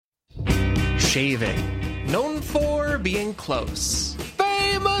Shaving. Known for being close.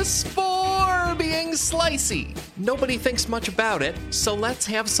 Famous for being slicey. Nobody thinks much about it, so let's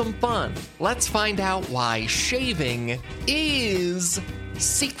have some fun. Let's find out why shaving is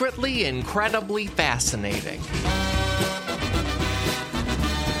secretly incredibly fascinating.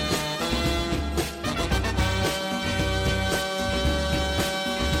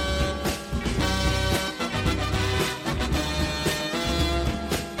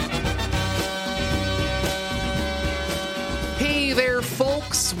 Hey there,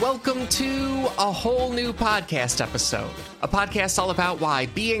 folks. Welcome to a whole new podcast episode. A podcast all about why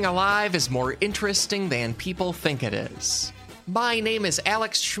being alive is more interesting than people think it is. My name is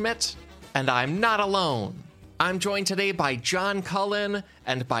Alex Schmidt, and I'm not alone. I'm joined today by John Cullen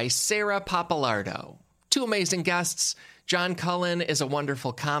and by Sarah Pappalardo. Two amazing guests. John Cullen is a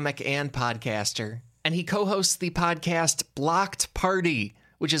wonderful comic and podcaster, and he co-hosts the podcast Blocked Party,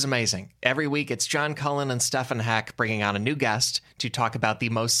 which is amazing. Every week, it's John Cullen and Stefan Heck bringing on a new guest to talk about the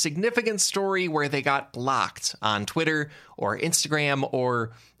most significant story where they got blocked on Twitter or Instagram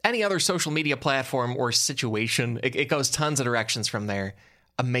or any other social media platform or situation. It goes tons of directions from there.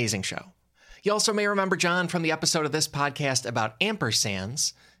 Amazing show. You also may remember John from the episode of this podcast about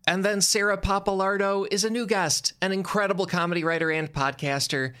ampersands. And then Sarah Pappalardo is a new guest, an incredible comedy writer and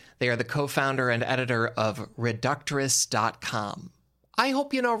podcaster. They are the co-founder and editor of Reductress.com. I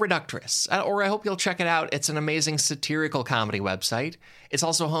hope you know Reductress, or I hope you'll check it out. It's an amazing satirical comedy website. It's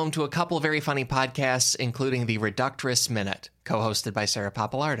also home to a couple very funny podcasts, including the Reductress Minute, co-hosted by Sarah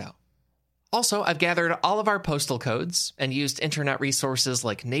Pappalardo. Also, I've gathered all of our postal codes and used internet resources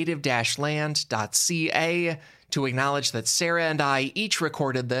like native-land.ca to acknowledge that Sarah and I each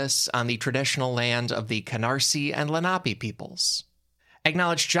recorded this on the traditional land of the Canarsie and Lenape peoples.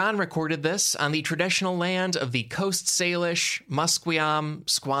 Acknowledge John recorded this on the traditional land of the Coast Salish, Musqueam,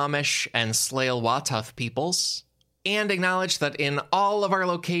 Squamish, and Tsleil-Waututh peoples. And acknowledge that in all of our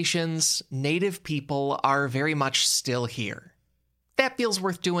locations, Native people are very much still here. That feels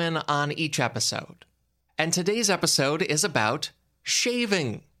worth doing on each episode. And today's episode is about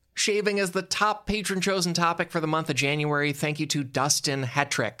shaving. Shaving is the top patron-chosen topic for the month of January. Thank you to Dustin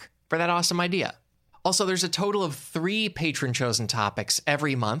Hetrick for that awesome idea. Also, there's a total of 3 patron-chosen topics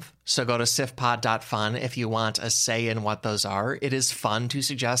every month, so go to sifpod.fun if you want a say in what those are. It is fun to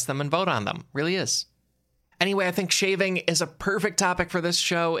suggest them and vote on them. Really is. Anyway, I think shaving is a perfect topic for this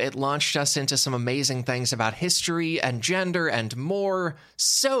show. It launched us into some amazing things about history and gender and more.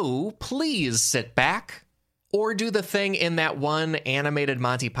 So please sit back. Or do the thing in that one animated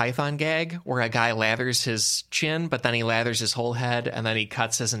Monty Python gag where a guy lathers his chin, but then he lathers his whole head, and then he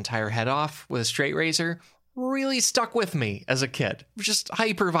cuts his entire head off with a straight razor. Really stuck with me as a kid. Just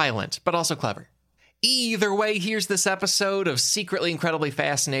hyper violent, but also clever. Either way, here's this episode of Secretly Incredibly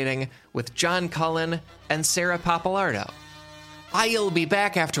Fascinating with John Cullen and Sarah Pappalardo. I'll be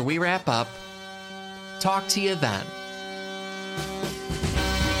back after we wrap up. Talk to you then.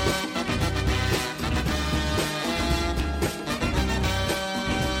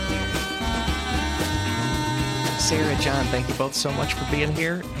 Sarah, John, thank you both so much for being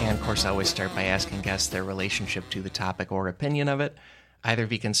here. And of course, I always start by asking guests their relationship to the topic or opinion of it. Either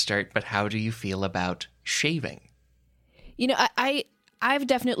of you can start, but how do you feel about shaving? You know, I've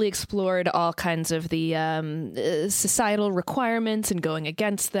definitely explored all kinds of the societal requirements and going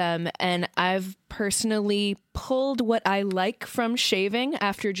against them. And I've personally pulled what I like from shaving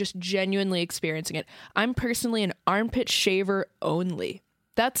after just genuinely experiencing it. I'm personally an armpit shaver only.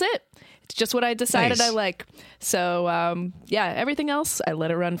 That's it. It's just what I decided I like. So, yeah, everything else, I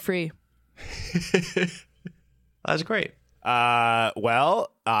let it run free. That's great.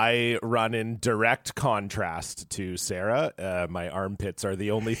 Well, I run in direct contrast to Sarah. My armpits are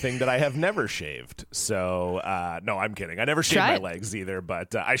the only thing that I have never shaved. So, no, I'm kidding. I never shaved my legs either,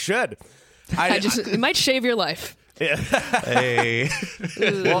 but I should. It might shave your life. Hey.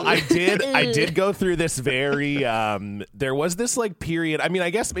 Well, I did go through this very there was this like period. I mean, I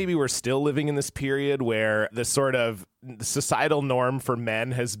guess maybe we're still living in this period where the sort of societal norm for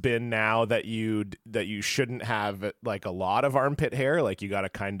men has been now that you shouldn't have like a lot of armpit hair, like you got to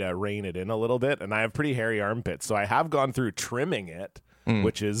kind of rein it in a little bit, and I have pretty hairy armpits, so I have gone through trimming it.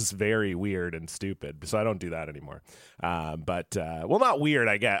 Which is very weird and stupid. So I don't do that anymore. But not weird,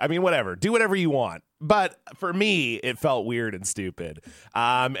 I guess. I mean, whatever. Do whatever you want. But for me, it felt weird and stupid.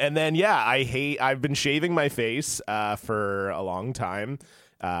 And then, yeah, I've been shaving my face for a long time.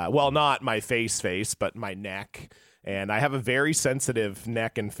 Well, not my face, but my neck. And I have a very sensitive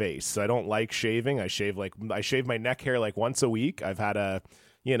neck and face. So I don't like shaving. I shave my neck hair like once a week. I've had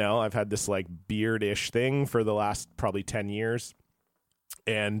this like beard-ish thing for the last probably 10 years.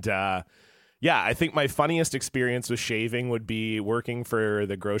 And Yeah, I think my funniest experience with shaving would be working for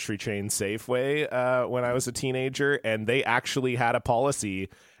the grocery chain Safeway when I was a teenager, and they actually had a policy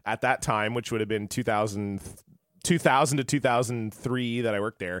at that time, which would have been 2000 to 2003 that I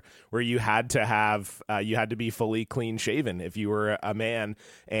worked there, where you had to be fully clean shaven if you were a man,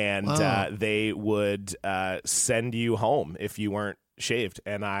 and they would send you home if you weren't shaved.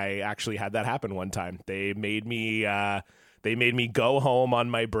 And I actually had that happen one time. They made me go home on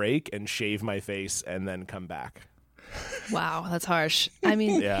my break and shave my face and then come back. Wow, that's harsh. I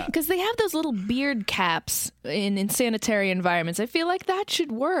mean, because they have those little beard caps in sanitary environments. I feel like that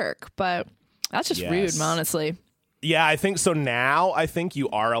should work, but that's just rude, honestly. Yeah, I think so. Now I think you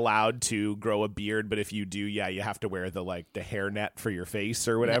are allowed to grow a beard, but if you do, you have to wear the hairnet for your face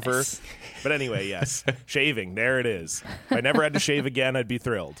or whatever. Nice. But anyway, yes, shaving. There it is. If I never had to shave again, I'd be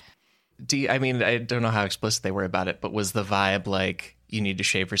thrilled. I don't know how explicit they were about it, but was the vibe like you need to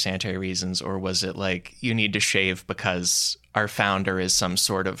shave for sanitary reasons, or was it like you need to shave because our founder is some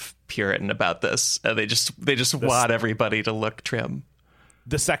sort of Puritan about this? They just want everybody to look trim.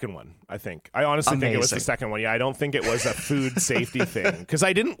 The second one, I think. I honestly think it was the second one. Yeah, I don't think it was a food safety thing, because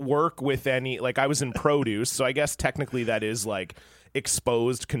I didn't work with any, I was in produce, so I guess technically that is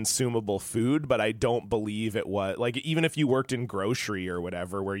exposed consumable food, but I don't believe it was even if you worked in grocery or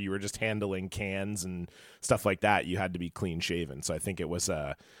whatever, where you were just handling cans and stuff like that, you had to be clean shaven. So I think it was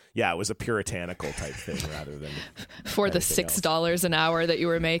a puritanical type thing rather than for the $6 an hour that you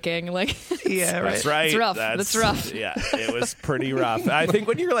were making. That's right. It's rough. That's rough. Yeah, it was pretty rough. I think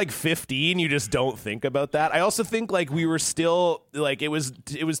when you're 15, you just don't think about that. I also think we were still it was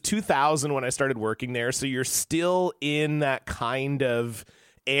 2000 when I started working there, so you're still in that kind of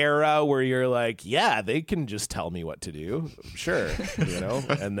era where you're they can just tell me what to do, sure,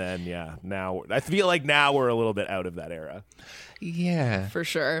 and then now I feel like now we're a little bit out of that era. Yeah, for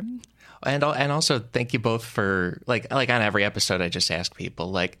sure. And also thank you both for like on every episode I just ask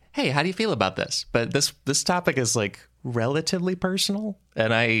people hey, how do you feel about this? But this topic is relatively personal,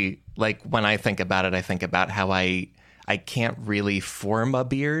 and I when I think about it, I think about how I can't really form a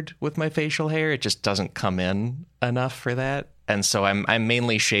beard with my facial hair. It just doesn't come in enough for that. And so I'm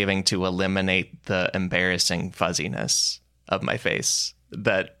mainly shaving to eliminate the embarrassing fuzziness of my face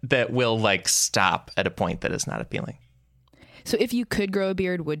that will stop at a point that is not appealing. So if you could grow a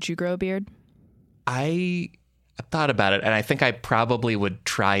beard, would you grow a beard? I thought about it, and I think I probably would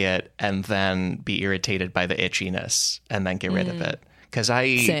try it and then be irritated by the itchiness and then get rid of it. Because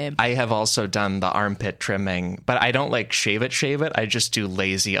I have also done the armpit trimming, but I don't shave it. I just do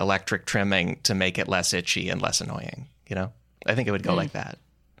lazy electric trimming to make it less itchy and less annoying. I think it would go like that.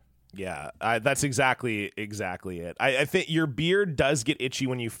 Yeah, that's exactly it. I think your beard does get itchy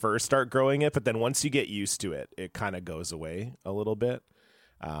when you first start growing it, but then once you get used to it, it kind of goes away a little bit.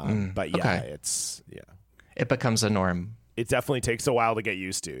 But yeah, okay. It becomes a norm. It definitely takes a while to get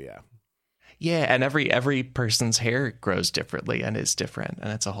used to. Yeah. Yeah, and every person's hair grows differently and is different,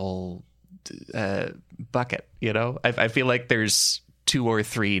 and it's a whole bucket. I feel like there's 2 or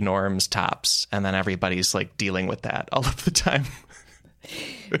 3 norms tops, and then everybody's dealing with that all of the time.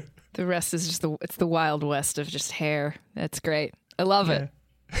 The rest is just it's the Wild West of just hair. That's great. I love it.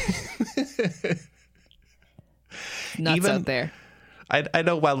 Nuts out there. I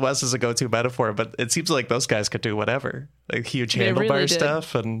know Wild West is a go-to metaphor, but it seems like those guys could do whatever, huge handlebar really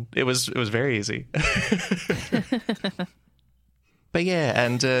stuff, and it was very easy. But yeah,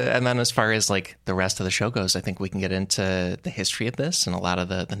 and then as far as the rest of the show goes, I think we can get into the history of this and a lot of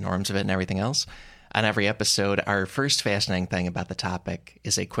the norms of it and everything else. On every episode, our first fascinating thing about the topic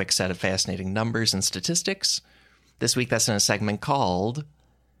is a quick set of fascinating numbers and statistics. This week, that's in a segment called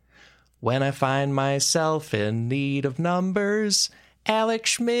When I Find Myself in Need of Numbers, Alex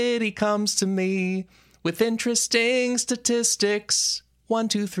Schmidt, he comes to me with interesting statistics. 1,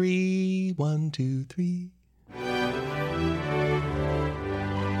 2, 3, 1, 2, 3.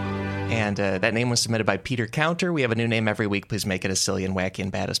 And that name was submitted by Peter Counter. We have a new name every week. Please make it as silly and wacky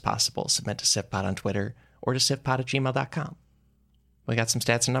and bad as possible. Submit to SIFPod on Twitter or to sifpod@gmail.com. We got some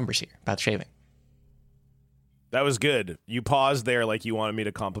stats and numbers here about shaving. That was good. You paused there like you wanted me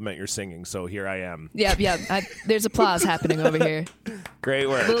to compliment your singing, so here I am. Yeah. There's applause happening over here. Great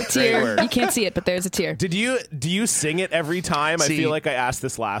work. Little tear. You can't see it, but there's a tear. Do you sing it every time? I feel like I asked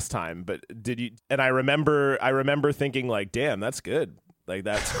this last time, but did you? And I remember thinking damn, that's good.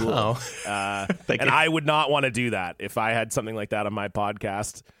 That's cool. And I would not want to do that. If I had something like that on my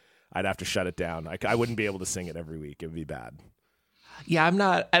podcast, I'd have to shut it down. I wouldn't be able to sing it every week. It would be bad. Yeah, I'm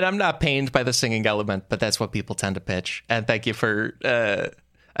not pained by the singing element, but that's what people tend to pitch. And thank you for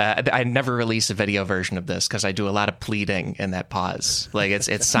I never release a video version of this because I do a lot of pleading in that pause. Like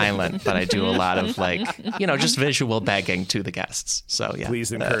it's silent, but I do a lot of just visual begging to the guests. So yeah,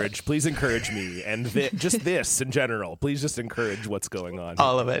 please encourage me, and just this in general. Please just encourage what's going on.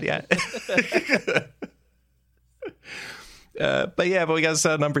 All of it, yeah. But we got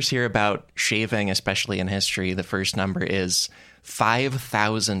some numbers here about shaving, especially in history. The first number is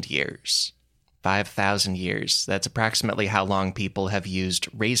 5,000 years. 5,000 years. That's approximately how long people have used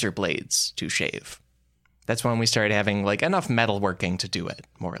razor blades to shave. That's when we started having enough metalworking to do it,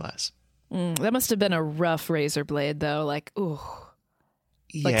 more or less. That must have been a rough razor blade, though.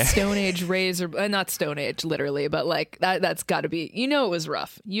 Yeah. Stone Age razor, not Stone Age literally, but that's got to be. It was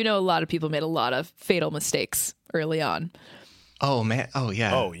rough. A lot of people made a lot of fatal mistakes early on. Oh man. Oh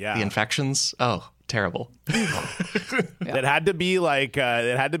yeah. The infections. Oh, terrible. It had to be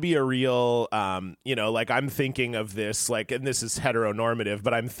a real, I'm thinking of this, and this is heteronormative,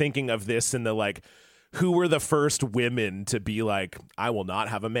 but I'm thinking of this in the, who were the first women to be like, I will not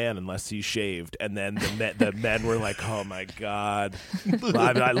have a man unless he's shaved. And then the men were like, oh my God,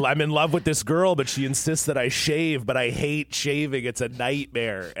 I'm in love with this girl, but she insists that I shave, but I hate shaving. It's a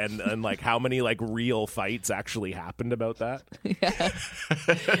nightmare. And how many real fights actually happened about that? Yeah.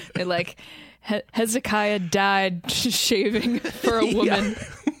 And Hezekiah died shaving for a woman.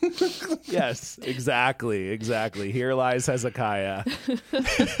 Yes, exactly. Here lies Hezekiah.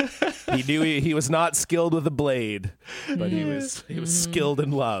 He knew he was not skilled with a blade, but he was skilled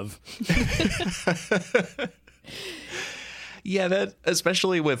in love. Yeah, that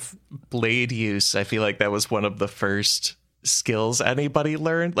especially with blade use, I feel like that was one of the first skills anybody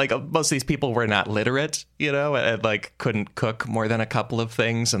learned. Most of these people were not literate, and couldn't cook more than a couple of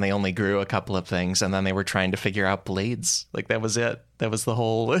things, and they only grew a couple of things, and then they were trying to figure out blades. That was it. That was the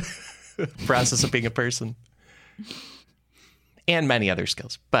whole process of being a person. And many other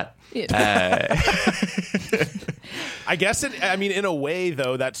skills, but I guess in a way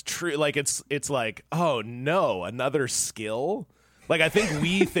though, that's true. It's oh no, another skill. I think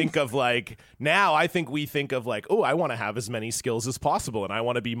we think of now I think we think of oh, I want to have as many skills as possible and I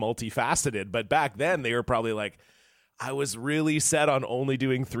want to be multifaceted. But back then they were probably I was really set on only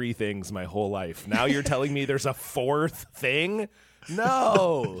doing 3 things my whole life. Now you're telling me there's a 4th thing?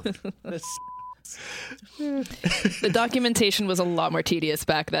 No. The documentation was a lot more tedious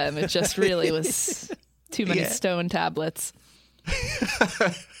back then. It just really was too many stone tablets.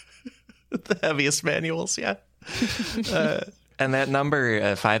 The heaviest manuals, yeah. And that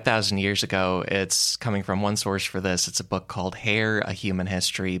number, 5,000 years ago, it's coming from one source for this. It's a book called Hair, A Human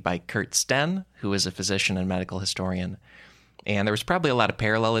History by Kurt Sten, who is a physician and medical historian. And there was probably a lot of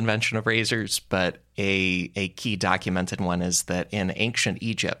parallel invention of razors, but a key documented one is that in ancient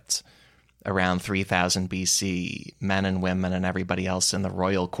Egypt, around 3000 BC, men and women and everybody else in the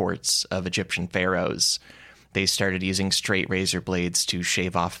royal courts of Egyptian pharaohs, they started using straight razor blades to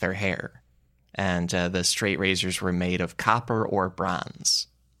shave off their hair. And the straight razors were made of copper or bronze.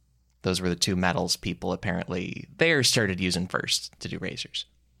 Those were the 2 metals people apparently there started using first to do razors.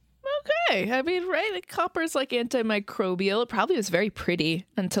 Okay. Right? Copper's antimicrobial. It probably was very pretty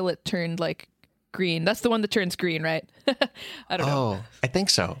until it turned green. That's the one that turns green, right? I don't know. Oh, I think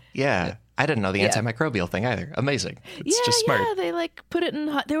so. Yeah. I didn't know the antimicrobial thing either. Amazing. It's just smart. Yeah, they put it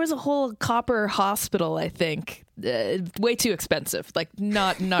in. There was a whole copper hospital, I think. Way too expensive.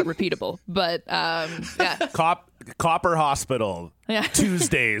 Not repeatable. But yeah. Copper Hospital. Yeah.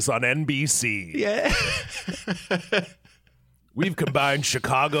 Tuesdays on NBC. Yeah. We've combined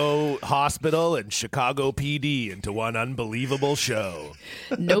Chicago Hospital and Chicago PD into one unbelievable show.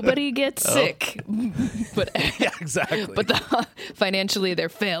 Nobody gets sick, but yeah, exactly. But financially, they're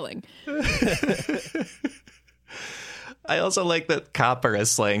failing. I also like that copper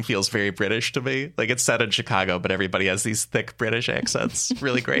as slang feels very British to me. It's set in Chicago, but everybody has these thick British accents.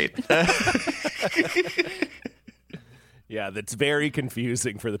 Really great. Yeah, that's very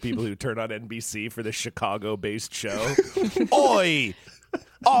confusing for the people who turn on NBC for the Chicago-based show. Oi!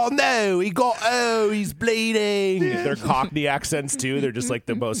 Oh no, he's bleeding. Yeah. They're Cockney accents too. They're just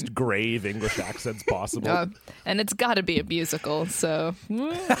the most grave English accents possible. And it's got to be a musical, so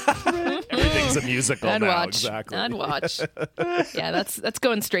everything's a musical I'd now. Watch. Exactly. I'd watch. Yeah, that's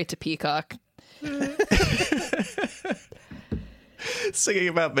going straight to Peacock. Singing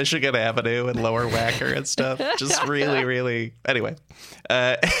about Michigan Avenue and Lower Wacker and stuff. Just really, really. Anyway.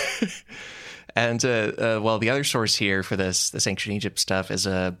 And the other source here for this ancient Egypt stuff is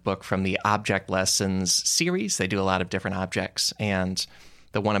a book from the Object Lessons series. They do a lot of different objects. And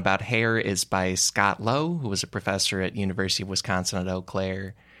the one about hair is by Scott Lowe, who was a professor at University of Wisconsin at Eau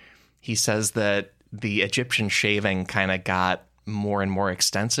Claire. He says that the Egyptian shaving kind of got more and more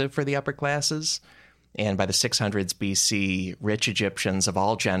extensive for the upper classes. And by the 600s BC, rich Egyptians of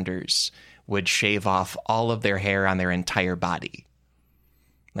all genders would shave off all of their hair on their entire body.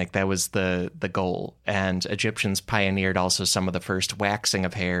 Like, that was the goal. And Egyptians pioneered also some of the first waxing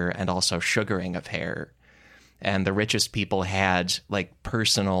of hair and also sugaring of hair. And the richest people had, like,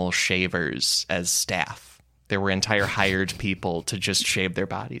 personal shavers as staff. There were entire hired people to just shave their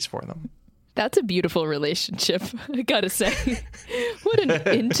bodies for them. That's a beautiful relationship, I gotta say. What an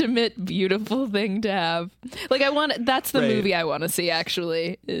intimate, beautiful thing to have. Like, that's the movie I want to see,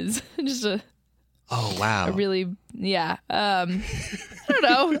 actually, is just oh, wow. a really, yeah. I don't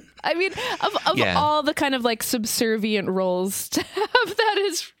know. I mean, of all the kind of, like, subservient roles to have, that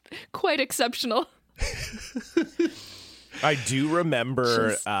is quite exceptional. I do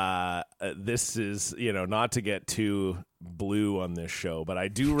remember, this is, not to get too blue on this show, but I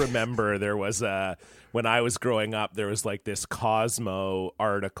do remember there was when I was growing up, there was like this Cosmo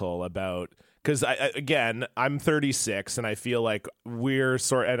article about, because I'm 36 and I feel like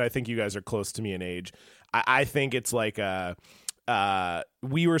and I think you guys are close to me in age. I think it's like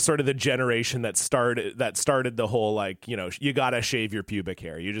we were sort of the generation that started the whole, like, you gotta shave your pubic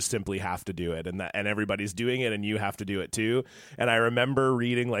hair. You just simply have to do it, and everybody's doing it, and you have to do it too. And I remember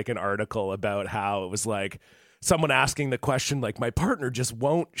reading like an article about how it was like someone asking the question, like, my partner just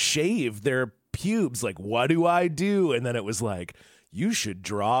won't shave their pubes. Like, what do I do? And then it was like, you should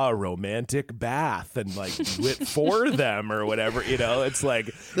draw a romantic bath and, like, do it for them or whatever. It's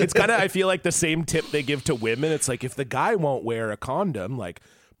like, it's kind of, I feel like the same tip they give to women. It's like, if the guy won't wear a condom, like,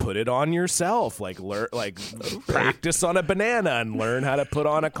 put it on yourself, like, practice on a banana and learn how to put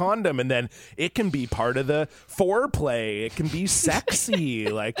on a condom. And then it can be part of the foreplay. It can be sexy,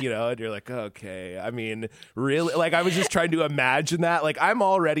 like, and you're like, okay. I mean, really, like, I was just trying to imagine that. Like, I'm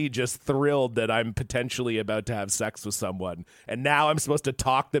already just thrilled that I'm potentially about to have sex with someone. And now I'm supposed to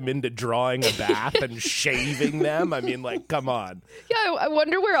talk them into drawing a bath and shaving them. I mean, like, come on. Yeah, I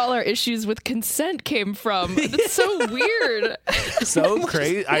wonder where all our issues with consent came from. It's so weird. So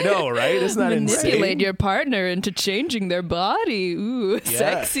crazy. I know, right? Isn't that insane? Manipulate your partner into changing their body. Ooh,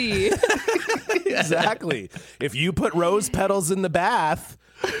 sexy. Exactly. If you put rose petals in the bath,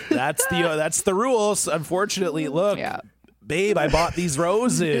 that's the rules. Unfortunately, look, babe, I bought these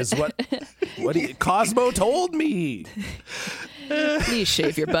roses. What Cosmo told me. Please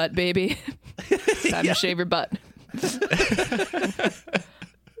shave your butt, baby. Time to shave your butt.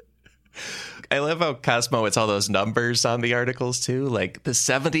 I love how Cosmo, it's all those numbers on the articles too, like the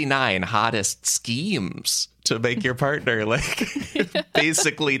 79 hottest schemes to make your partner, like,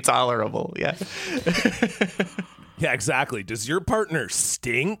 basically tolerable. Yeah. Yeah, exactly. Does your partner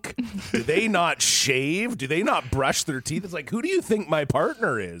stink? Do they not shave? Do they not brush their teeth? It's like, who do you think my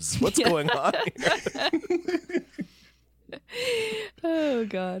partner is? What's going on here? Oh,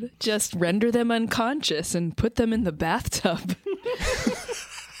 God. Just render them unconscious and put them in the bathtub.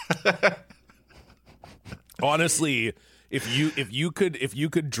 Honestly, if you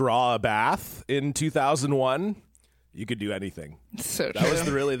could draw a bath in 2001, you could do anything. So true. That was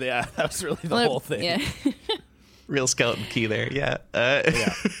really the whole thing. Yeah. Real skeleton key there. Yeah.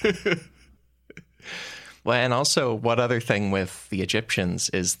 Well, and also one other thing with the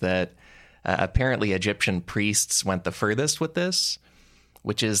Egyptians is that apparently Egyptian priests went the furthest with this,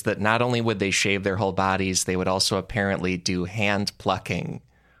 which is that not only would they shave their whole bodies, they would also apparently do hand plucking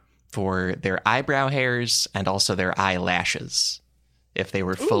for their eyebrow hairs and also their eyelashes, if they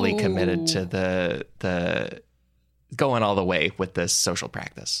were fully committed to the going all the way with this social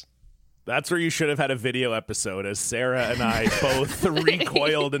practice. That's where you should have had a video episode, as Sarah and I both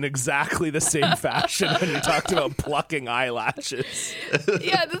recoiled in exactly the same fashion when you talked about plucking eyelashes.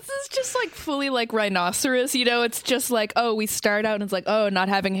 Yeah, this is just like fully like rhinoceros, It's just like, oh, we start out and it's like, oh, not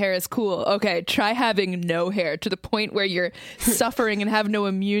having hair is cool. Okay, try having no hair to the point where you're suffering and have no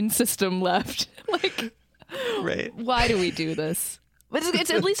immune system left. Like, right? Why do we do this? But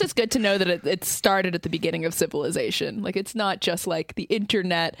it's at least it's good to know that it started at the beginning of civilization. Like, it's not just like the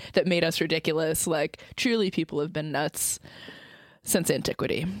internet that made us ridiculous. Like, truly, people have been nuts since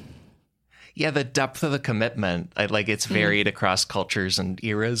antiquity. Yeah, the depth of the commitment, like, it's varied across cultures and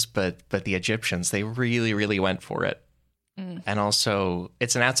eras, but the Egyptians, they really, really went for it. And also,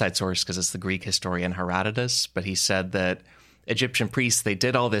 it's an outside source because it's the Greek historian Herodotus, but he said that Egyptian priests, they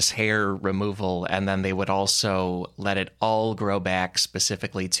did all this hair removal, and then they would also let it all grow back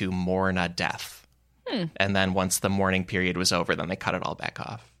specifically to mourn a death. And then once the mourning period was over, then they cut it all back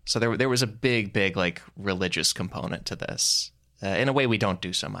off. So there was a big, like, religious component to this in a way we don't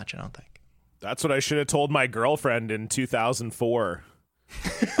do so much, I don't think. That's what I should have told my girlfriend in 2004.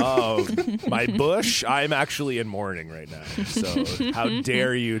 Oh, my bush? I'm actually in mourning right now. So how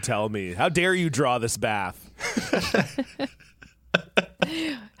dare you tell me? How dare you draw this bath?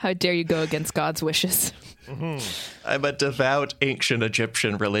 How dare you go against God's wishes? I'm a devout ancient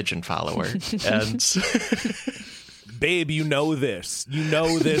Egyptian religion follower. And babe, you know this. You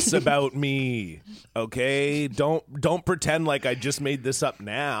know this about me. Okay? Don't pretend like I just made this up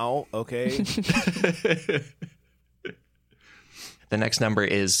now, okay? The next number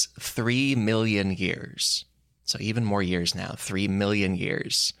is 3 million years. So even more years now, 3 million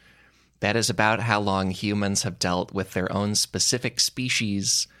years. That is about how long humans have dealt with their own specific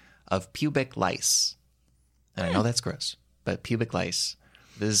species of pubic lice. And I know that's gross, but pubic lice.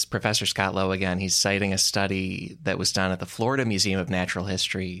 This is Professor Scott Lowe again. He's citing a study that was done at the Florida Museum of Natural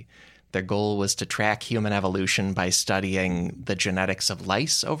History. Their goal was to track human evolution by studying the genetics of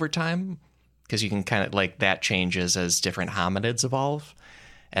lice over time, because you can kind of like that changes as different hominids evolve.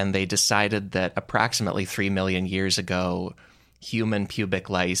 And they decided that approximately 3 million years ago, human pubic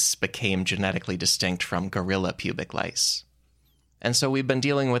lice became genetically distinct from gorilla pubic lice. And so we've been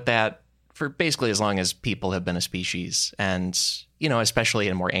dealing with that for basically as long as people have been a species. And, you know, especially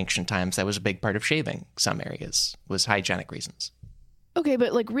in more ancient times, that was a big part of shaving some areas, was hygienic reasons. Okay,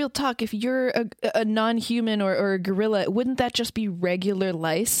 but like real talk, if you're a non-human or a gorilla, wouldn't that just be regular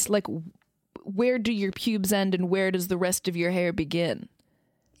lice? Like, where do your pubes end and where does the rest of your hair begin?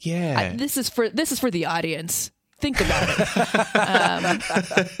 Yeah. This is for the audience. Think about it.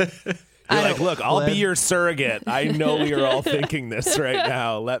 You're like, look, I'll be your surrogate. I know we are all thinking this right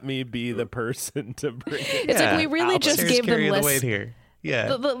now. Let me be the person to bring it. It's like we really just gave them less. The weight here.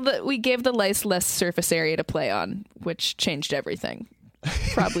 Yeah. We gave the lice less surface area to play on, which changed everything.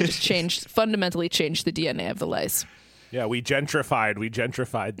 Probably just fundamentally changed the DNA of the lice. Yeah, we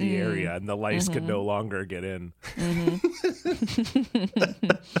gentrified the area, and the lice could no longer get in.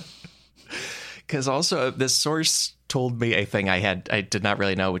 Because also this source told me a thing I did not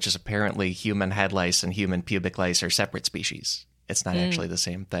really know, which is apparently human head lice and human pubic lice are separate species. It's not actually the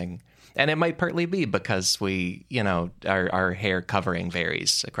same thing. And it might partly be because we, you know, our hair covering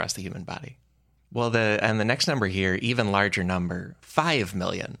varies across the human body. Well, the next number here, even larger number, 5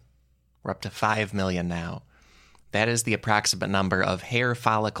 million. We're up to 5 million now. That is the approximate number of hair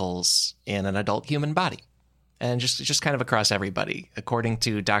follicles in an adult human body. And just kind of across everybody. According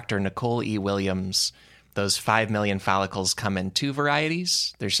to Dr. Nicole E. Williams, those 5 million follicles come in 2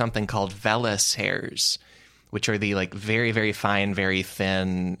 varieties. There's something called vellus hairs, which are the like very, very fine, very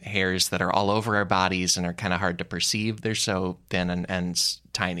thin hairs that are all over our bodies and are kind of hard to perceive. They're so thin and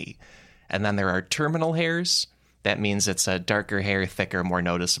tiny. And then there are terminal hairs. That means it's a darker hair, thicker, more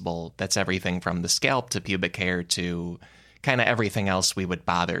noticeable. That's everything from the scalp to pubic hair to kind of everything else we would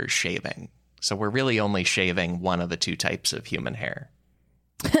bother shaving. So we're really only shaving one of the 2 types of human hair.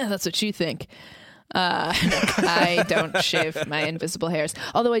 That's what you think. I don't shave my invisible hairs.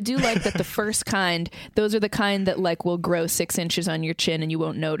 Although I do like that the first kind, those are the kind that like will grow 6 inches on your chin and you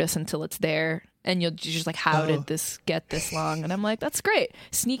won't notice until it's there. And you're just like, how did this get this long? And I'm like, that's great.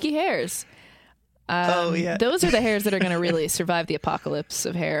 Sneaky hairs. Yeah. Those are the hairs that are going to really survive the apocalypse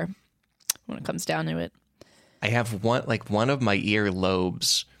of hair when it comes down to it. I have one of my ear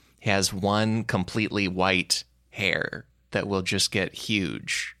lobes has one completely white hair that will just get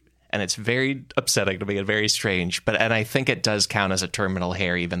huge. And it's very upsetting to me and very strange. And I think it does count as a terminal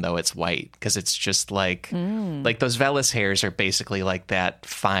hair, even though it's white, because it's just like those vellus hairs are basically like that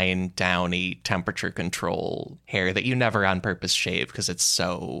fine, downy temperature control hair that you never on purpose shave because it's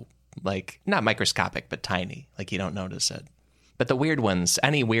so like not microscopic, but tiny. Like you don't notice it. But the weird ones,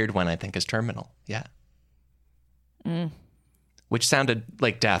 any weird one, I think is terminal. Yeah. Which sounded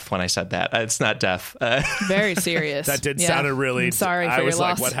like death when I said that. It's not death. Very serious. That did sound really. I'm sorry for I was your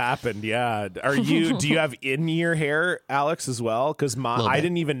like, loss. what happened? Yeah. Do you have in-ear hair, Alex, as well? Because I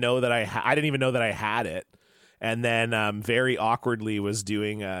didn't even know that I had it. And then very awkwardly was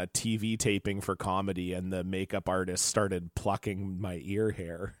doing a TV taping for comedy, and the makeup artist started plucking my ear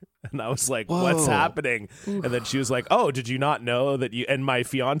hair. And I was like, what's happening? Oof. And then she was like, oh, did you not know that you... And my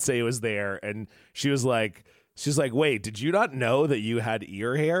fiance was there, and she was like, wait, did you not know that you had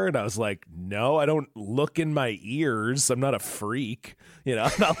ear hair? And I was like, no, I don't look in my ears. I'm not a freak. You know,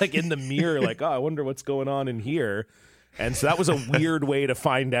 I'm not like in the mirror like, oh, I wonder what's going on in here. And so that was a weird way to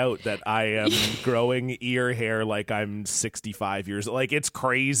find out that I am growing ear hair like I'm 65 years old. Like, it's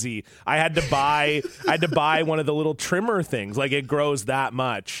crazy. I had to buy one of the little trimmer things. Like, it grows that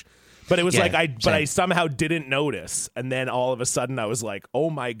much. But it was Yeah, like same. I somehow didn't notice, and then all of a sudden I was like, "Oh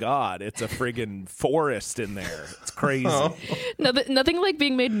my god, it's a friggin' forest in there! It's crazy." Nothing like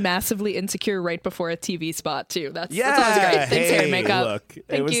being made massively insecure right before a TV spot too. That's always great. Thanks, hair and makeup. Look,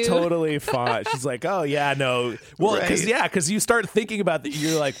 Thank it was you. totally fun. She's like, "Oh yeah, no, well, because you start thinking about that.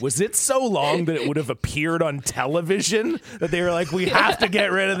 You're like, was it so long that it would have appeared on television that they were like, we have to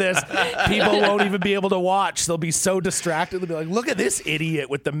get rid of this. People won't even be able to watch. They'll be so distracted. They'll be like, look at this idiot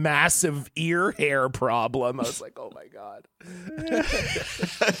with the massive ear hair problem." I was like, oh my god.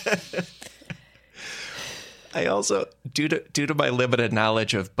 I also, due to my limited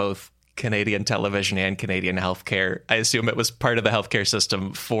knowledge of both Canadian television and Canadian healthcare, I assume it was part of the healthcare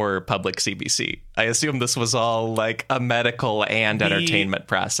system for public CBC. I assume this was all like a medical and entertainment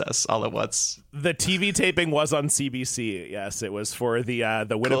process all at once. The TV taping was on CBC. Yes, it was for the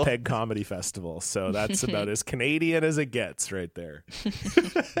Winnipeg Comedy Festival. So that's about as Canadian as it gets right there.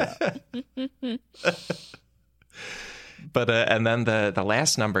 But and then the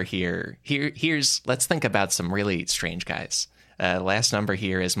last number here's let's think about some really strange guys. Last number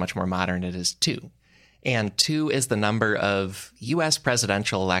here is much more modern. It is 2. And 2 is the number of U.S.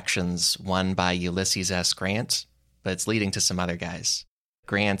 presidential elections won by Ulysses S. Grant, but it's leading to some other guys.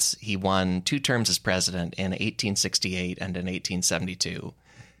 Grant, he won 2 terms as president in 1868 and in 1872.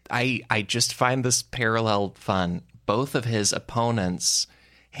 I just find this parallel fun. Both of his opponents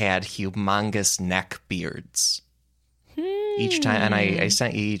had humongous neck beards. Each time, and I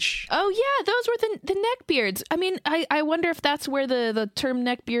sent you each. Oh yeah, those were the neck beards. I mean, I wonder if that's where the term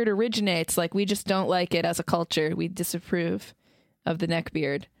neck beard originates. Like, we just don't like it as a culture. We disapprove of the neck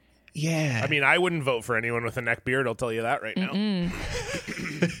beard. Yeah. I mean, I wouldn't vote for anyone with a neck beard. I'll tell you that right now.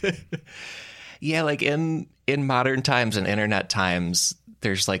 Yeah, like in modern times and internet times,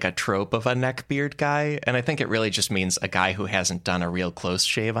 there's like a trope of a neck beard guy, and I think it really just means a guy who hasn't done a real close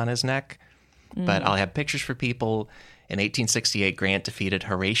shave on his neck. But I'll have pictures for people. In 1868, Grant defeated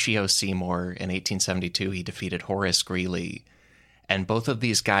Horatio Seymour. In 1872, he defeated Horace Greeley. And both of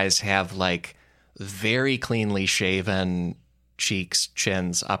these guys have like very cleanly shaven cheeks,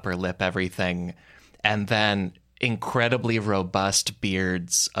 chins, upper lip, everything. And then incredibly robust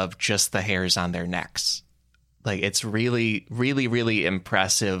beards of just the hairs on their necks. Like, it's really, really, really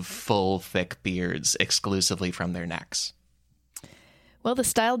impressive, full, thick beards exclusively from their necks. Well, the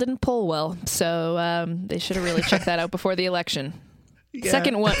style didn't pull well, so they should have really checked that out before the election. Yeah.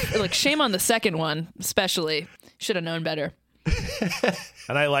 Second one, like, shame on the second one, especially. Should have known better.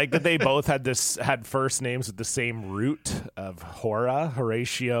 And I like that they both had first names with the same root of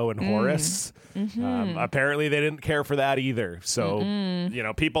Horatio and Horace. Apparently they didn't care for that either. So,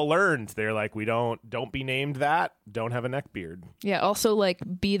 people learned. They're like, we don't be named that. Don't have a neck beard. Yeah, also, like,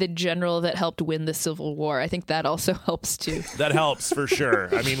 be the general that helped win the Civil War. I think that also helps, too. That helps for sure.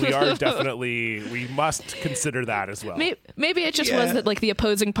 I mean, we must consider that as well. Maybe it just was that, like, the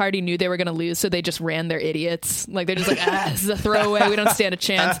opposing party knew they were going to lose, so they just ran their idiots. Like, they're just like, this is a throwaway. We don't stand a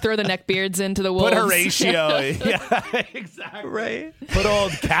chance. Throw the neck beards into the wolves. Put Horatio. Yeah, exactly. Right. Put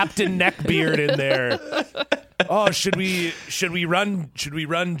old Captain Neckbeard in there. Oh, should we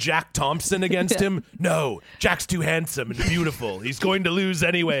run Jack Thompson against him? No, Jack's too handsome and beautiful. He's going to lose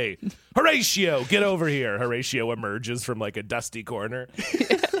anyway. Horatio, get over here. Horatio emerges from like a dusty corner.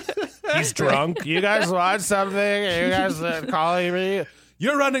 He's drunk. You guys want something? You guys calling me?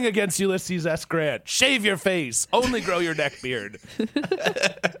 You're running against Ulysses S. Grant. Shave your face. Only grow your neck beard.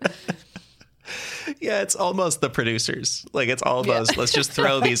 Yeah, it's almost the producers. Like, it's almost, let's just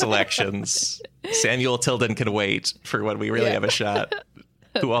throw these elections. Samuel Tilden can wait for when we really have a shot.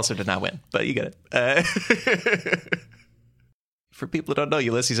 Who also did not win, but you get it. For people who don't know,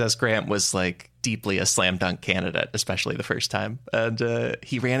 Ulysses S. Grant was like deeply a slam dunk candidate, especially the first time. And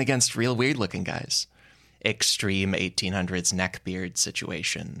he ran against real weird looking guys. Extreme 1800s neckbeard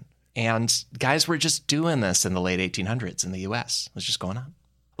situation. And guys were just doing this in the late 1800s in the U.S. It was just going on.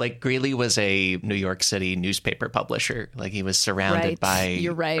 Like, Greeley was a New York City newspaper publisher. Like, he was surrounded by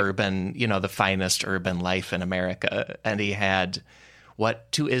urban, the finest urban life in America. And he had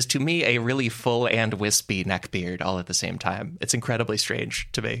what is to me a really full and wispy neckbeard all at the same time. It's incredibly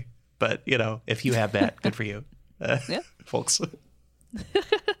strange to me. But, if you have that, good for you, folks.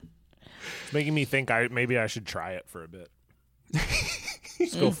 It's making me think maybe I should try it for a bit.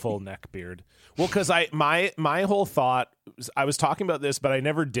 Just go full neck beard. Well, because my whole thought, I was talking about this, but I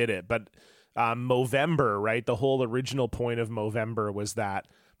never did it. But Movember, right? The whole original point of Movember was that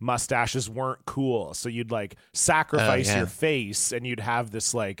mustaches weren't cool. So you'd like sacrifice your face and you'd have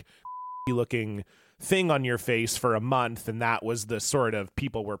this like looking thing on your face for a month. And that was the sort of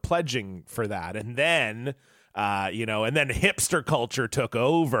people were pledging for that. And then and then hipster culture took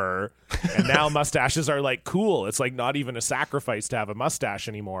over, and now mustaches are like cool. It's like not even a sacrifice to have a mustache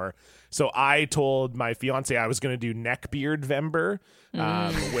anymore. So I told my fiance I was going to do neckbeard Vember,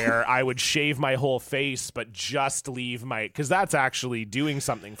 where I would shave my whole face, but just leave because that's actually doing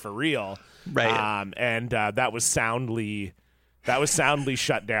something for real. Right. And that was soundly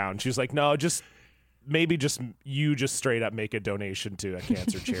shut down. She was like, no, maybe just straight up make a donation to a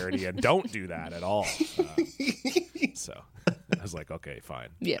cancer charity and don't do that at all. So I was like, okay, fine.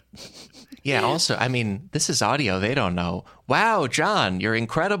 Yeah. Yeah, also, I mean, this is audio. They don't know. Wow, John, your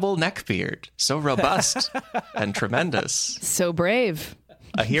incredible neckbeard. So robust and tremendous. So brave.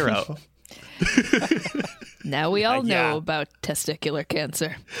 A hero. Now we all Yeah. know about testicular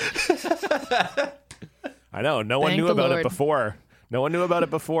cancer. I know. No one Thank knew the about Lord. it before. No one knew about it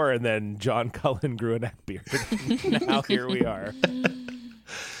before, and then John Cullen grew a neckbeard. Now here we are.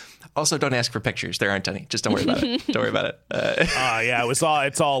 Also, don't ask for pictures. There aren't any. Just don't worry about it. Don't worry about it. Yeah,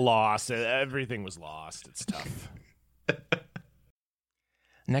 it's all lost. Everything was lost. It's tough.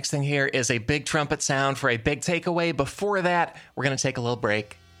 Next thing here is a big trumpet sound for a big takeaway. Before that, we're going to take a little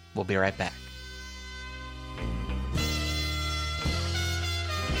break. We'll be right back.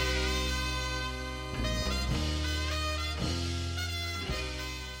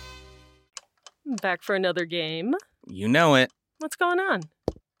 Back for another game. You know it. What's going on?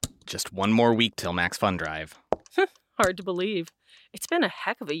 Just one more week till Max Fun Drive. Hard to believe. It's been a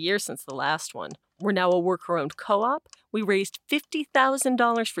heck of a year since the last one. We're now a worker-owned co-op. We raised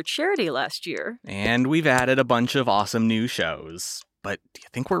 $50,000 for charity last year. And we've added a bunch of awesome new shows. But do you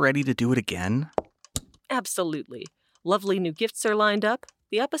think we're ready to do it again? Absolutely. Lovely new gifts are lined up.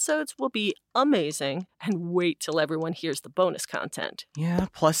 The episodes will be amazing. And wait till everyone hears the bonus content. Yeah,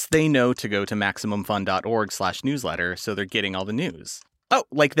 plus they know to go to MaximumFun.org/newsletter, so they're getting all the news. Oh,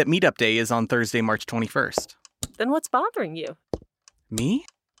 like that Meetup Day is on Thursday, March 21st. Then what's bothering you? Me?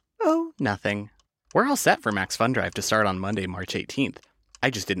 Oh, nothing. We're all set for Max Fun Drive to start on Monday, March 18th. I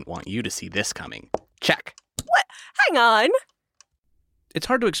just didn't want you to see this coming. Check. What? Hang on! It's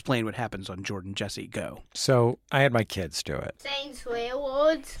hard to explain what happens on Jordan Jesse Go. So I had my kids do it. Saying swear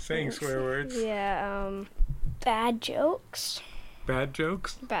words. Saying swear words. Yeah, bad jokes. Bad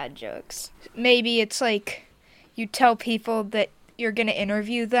jokes. Bad jokes. Maybe it's like you tell people that you're going to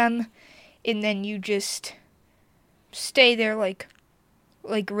interview them and then you just stay there like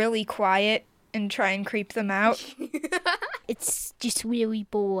really quiet and try and creep them out. It's just really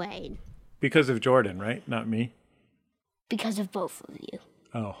boring. Because of Jordan, right? Not me. Because of both of you.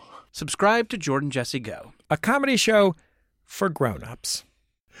 Oh. Subscribe to Jordan Jesse Go. A comedy show for grown-ups.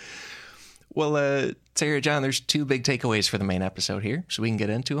 Well, Sarah, John, there's two big takeaways for the main episode here, so we can get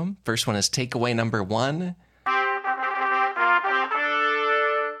into them. First one is takeaway number 1.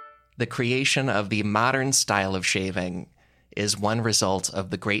 The creation of the modern style of shaving is one result of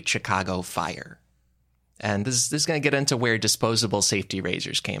the Great Chicago Fire. And this is going to get into where disposable safety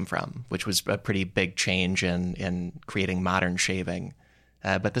razors came from, which was a pretty big change in creating modern shaving.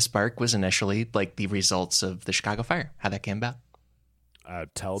 But the spark was initially like the results of the Chicago Fire, how that came about.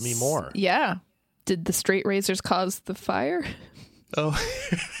 Tell me more. Yeah. Did the straight razors cause the fire? Oh,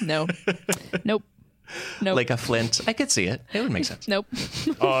 No. Nope. Nope. like a flint. I could see it. It would make sense. Nope.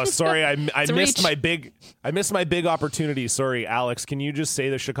 Oh, sorry, I a missed reach. my big opportunity. Sorry, Alex. Can you just say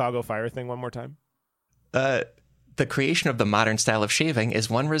the Chicago Fire thing one more time? The creation of the modern style of shaving is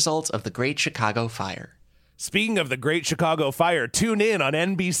one result of the Great Chicago Fire. Speaking of the Great Chicago Fire, tune in on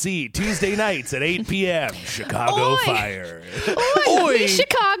NBC Tuesday nights at 8 p.m. Chicago Oi! Fire. Oi!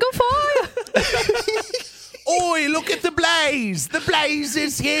 Chicago Fire! Oi, look at the blaze. The blaze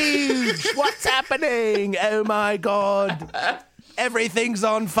is huge. What's happening? Oh, my God. Everything's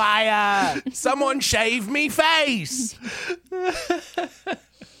on fire. Someone shave me face.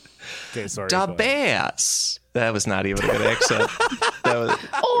 Okay, sorry. Da go ahead. Bears. That was not even a good accent. That was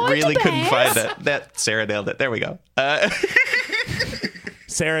Oh, really da couldn't find Bears. it. That Sarah nailed it. There we go.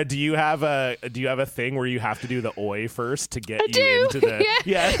 Sarah, do you have a thing where you have to do the oi first to get I you do. into the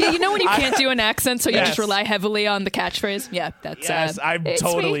Yeah, you know when you can't do an accent, so you Yes. just rely heavily on the catchphrase? Yeah, that's Yes, I'm it's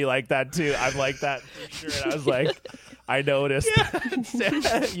totally me. like that too. I'm like that for sure. And I was like, I noticed.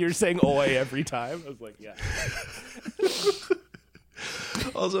 Sarah, you're saying oi every time. I was like, yeah.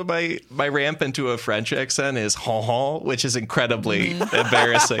 Also, my ramp into a French accent is "hon hon," which is incredibly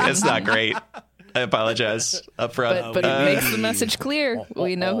embarrassing. It's not great. I apologize up front. But it makes the message clear.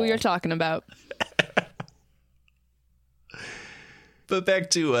 We know who you're talking about. But back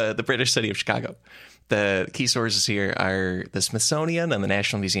to the British city of Chicago. The key sources here are the Smithsonian and the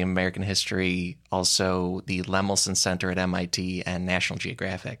National Museum of American History, also the Lemelson Center at MIT and National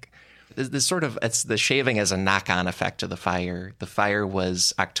Geographic. This sort of, it's the shaving as a knock-on effect to the fire. The fire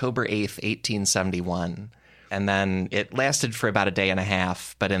was October 8th, 1871, and then it lasted for about a day and a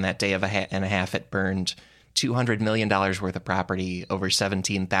half, but in that day and a half, it burned $200 million worth of property, over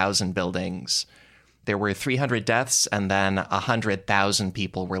 17,000 buildings. There were 300 deaths, and then 100,000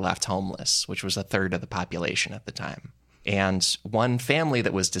 people were left homeless, which was a third of the population at the time. And one family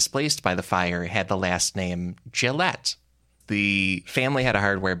that was displaced by the fire had the last name Gillette. The family had a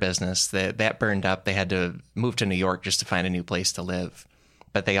hardware business that burned up. They had to move to New York just to find a new place to live.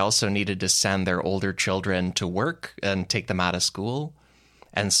 But they also needed to send their older children to work and take them out of school.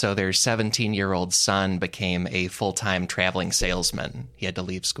 And so their 17-year-old son became a full-time traveling salesman. He had to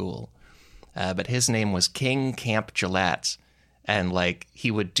leave school. But his name was King Camp Gillette. And, like, he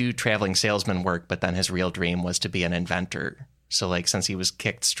would do traveling salesman work, but then his real dream was to be an inventor. So, like, since he was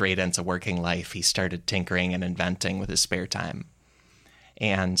kicked straight into working life, he started tinkering and inventing with his spare time.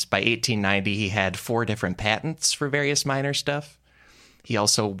 And by 1890, he had 4 different patents for various minor stuff. He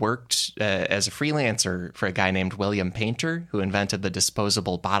also worked as a freelancer for a guy named William Painter, who invented the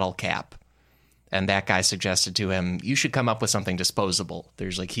disposable bottle cap. And that guy suggested to him, you should come up with something disposable.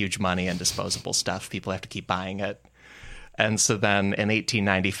 There's like huge money in disposable stuff. People have to keep buying it. And so then in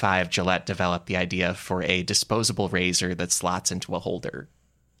 1895, Gillette developed the idea for a disposable razor that slots into a holder.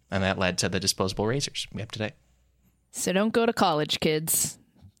 And that led to the disposable razors we have today. So don't go to college, kids.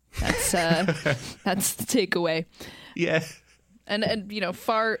 That's that's the takeaway. Yeah. And you know,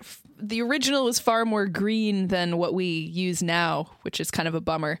 the original was far more green than what we use now, which is kind of a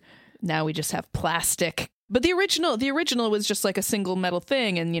bummer. Now we just have plastic. But the original was just like a single metal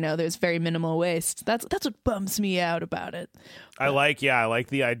thing, and you know, there's very minimal waste. That's what bums me out about it. I like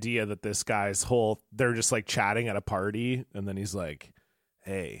the idea that this guy's they're just like chatting at a party, and then he's like,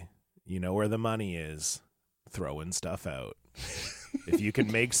 "Hey, you know where the money is? Throwing stuff out. If you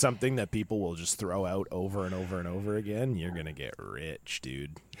can make something that people will just throw out over and over and over again, you're gonna get rich,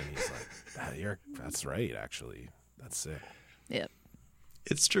 dude." And he's like, "That's right, actually. That's sick." Yep.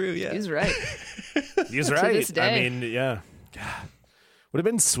 It's true, yeah. He's right. He's To right. this day. I mean, yeah. God. Would have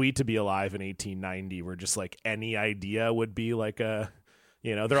been sweet to be alive in 1890, where just like any idea would be like they're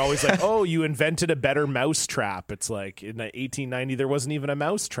always like, "Oh, you invented a better mouse trap." It's like in 1890 there wasn't even a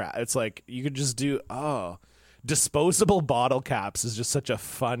mouse trap. It's like you could just do disposable bottle caps is just such a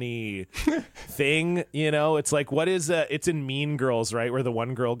funny thing, you know? It's like, what is it's in Mean Girls, right? Where the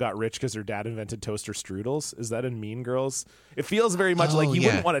one girl got rich because her dad invented toaster strudels. Is that in Mean Girls? It feels very much like you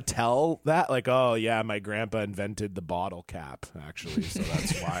wouldn't want to tell that. Like, oh yeah, my grandpa invented the bottle cap, actually. So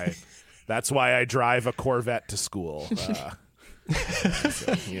that's why I drive a Corvette to school. So,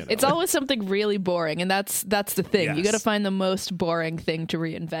 you know. It's always something really boring, and that's the thing. Yes. You got to find the most boring thing to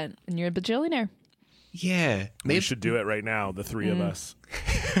reinvent, and you're a bajillionaire. Yeah. We should do it right now, the three of us.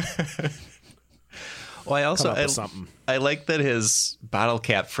 Well, I also Come up with something. I like that his bottle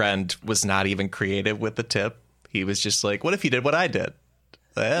cap friend was not even creative with the tip. He was just like, "What if you did what I did?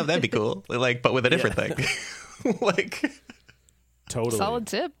 That'd be cool." Like, but with a different thing. Like, totally Solid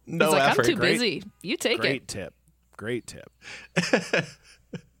tip. No He's like, effort. I'm too busy. You take Great it. tip. Great tip.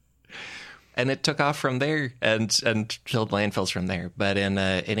 and it took off from there and filled landfills from there. But in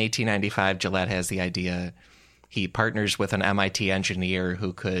 1895, Gillette has the idea. He partners with an MIT engineer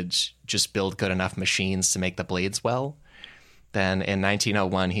who could just build good enough machines to make the blades well. Then in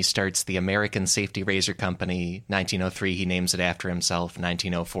 1901, he starts the American Safety Razor Company. 1903, he names it after himself.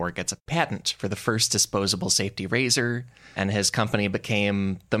 1904, gets a patent for the first disposable safety razor. And his company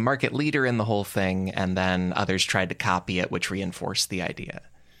became the market leader in the whole thing. And then others tried to copy it, which reinforced the idea.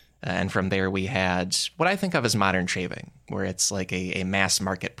 And from there, we had what I think of as modern shaving, where it's like a mass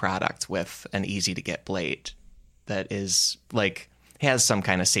market product with an easy to get blade that is like has some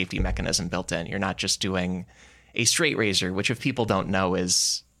kind of safety mechanism built in. You're not just doing a straight razor, which if people don't know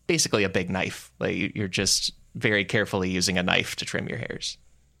is basically a big knife. Like you're just very carefully using a knife to trim your hairs.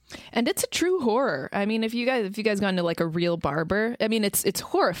 And it's a true horror. I mean, if you guys gone to like a real barber, I mean, it's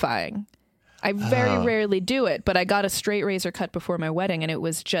horrifying. I very rarely do it, but I got a straight razor cut before my wedding, and it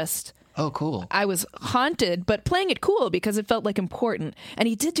was just... Oh, cool. I was haunted, but playing it cool because it felt like important. And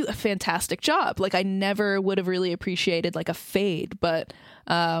he did do a fantastic job. Like, I never would have really appreciated like a fade, but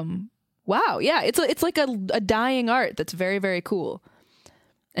wow. Yeah, it's like a dying art that's very, very cool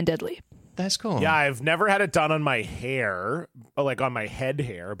and deadly. That's cool. Yeah, I've never had it done on my hair, like on my head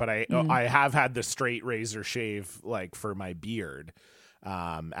hair, but I have had the straight razor shave like for my beard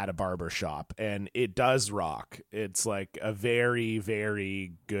at a barber shop, and it does rock. It's like a very,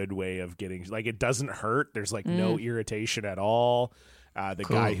 very good way of getting, like, it doesn't hurt. There's like no irritation at all. The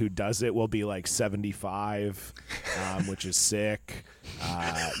guy who does it will be like 75, which is sick.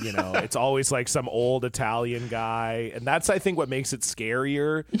 You know, it's always like some old Italian guy. And that's, I think, what makes it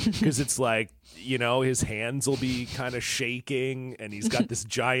scarier, because it's like, you know, his hands will be kind of shaking and he's got this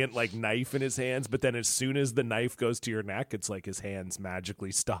giant like knife in his hands. But then as soon as the knife goes to your neck, it's like his hands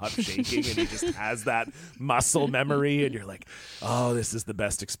magically stop shaking and he just has that muscle memory. And you're like, oh, this is the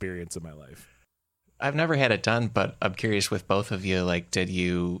best experience of my life. I've never had it done, but I'm curious with both of you, like, did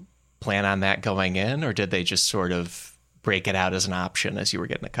you plan on that going in, or did they just sort of break it out as an option as you were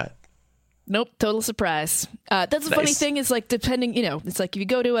getting a cut? Nope, total surprise. That's the funny thing is, like, depending, you know, it's like if you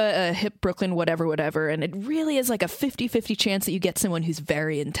go to a hip Brooklyn whatever, and it really is like a 50-50 chance that you get someone who's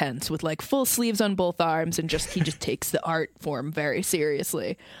very intense with like full sleeves on both arms and he just takes the art form very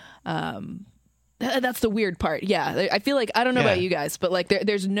seriously. That's the weird part. Yeah, I feel like, I don't know about you guys, but like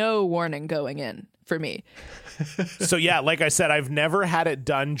there's no warning going in for me. So yeah, like I said, I've never had it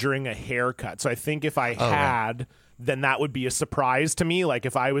done during a haircut. So I think if I had, then that would be a surprise to me. Like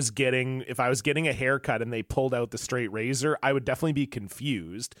if I was getting a haircut and they pulled out the straight razor, I would definitely be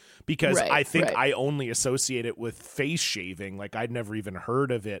confused, because I think I only associate it with face shaving. Like I'd never even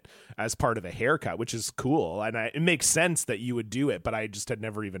heard of it as part of a haircut, which is cool. And it makes sense that you would do it, but I just had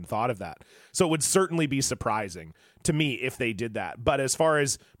never even thought of that. So it would certainly be surprising to me if they did that. But as far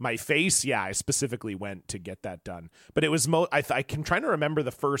as my face, yeah, I specifically went to get that done. But it was I can try to remember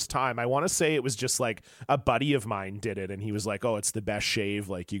the first time. I want to say it was just like a buddy of mine did it, and he was like, "Oh, it's the best shave.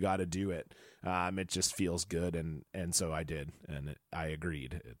 Like you got to do it. It just feels good." And so I did, and I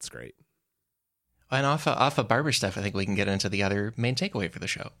agreed. It's great. And off of barber stuff, I think we can get into the other main takeaway for the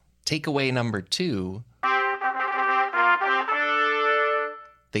show. Takeaway number 2.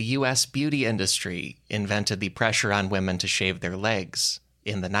 The U.S. beauty industry invented the pressure on women to shave their legs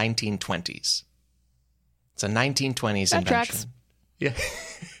in the 1920s. It's a 1920s invention. Tracks. Yeah.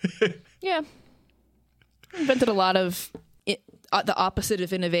 Yeah. Invented a lot of the opposite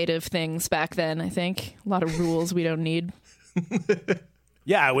of innovative things back then, I think. A lot of rules we don't need.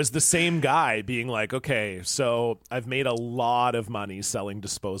 Yeah, it was the same guy being like, okay, so I've made a lot of money selling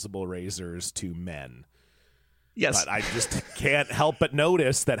disposable razors to men. Yes. But I just can't help but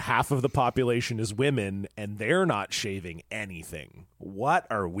notice that half of the population is women and they're not shaving anything. What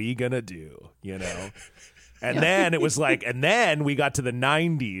are we going to do? You know? And then it was like, and then we got to the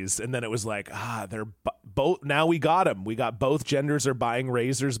 90s, and then it was like, they're both, now we got them. We got both genders are buying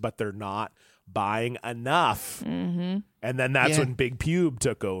razors, but they're not buying enough. Mm-hmm. And then that's when Big Pube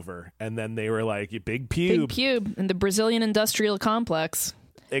took over. And then they were like, Big Pube. Big Pube and the Brazilian industrial complex.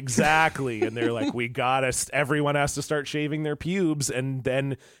 Exactly. And they're like, everyone has to start shaving their pubes.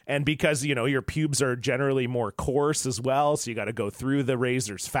 And because, you know, your pubes are generally more coarse as well. So you got to go through the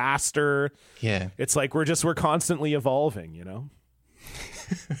razors faster. Yeah. It's like, we're constantly evolving, you know?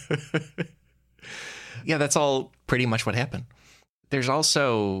 Yeah, that's all pretty much what happened. There's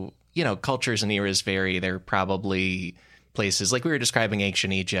also, you know, cultures and eras vary. There are probably places, like we were describing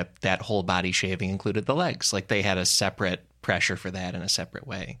ancient Egypt, that whole body shaving included the legs. Like they had a separate pressure for that in a separate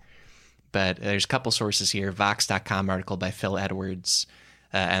way. But there's a couple sources here, Vox.com article by Phil Edwards,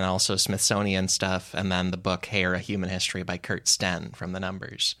 and also Smithsonian stuff, and then the book Hair, A Human History by Kurt Sten from The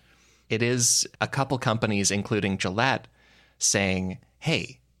Numbers. It is a couple companies, including Gillette, saying,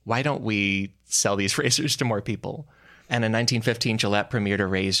 hey, why don't we sell these razors to more people? And in 1915, Gillette premiered a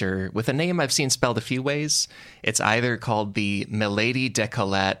razor with a name I've seen spelled a few ways. It's either called the Milady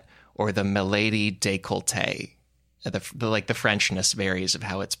Decollete or the Milady Décolleté. The Frenchness varies of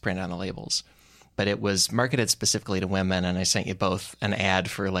how it's printed on the labels. But it was marketed specifically to women, and I sent you both an ad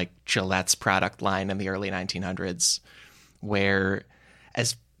for like Gillette's product line in the early 1900s, where,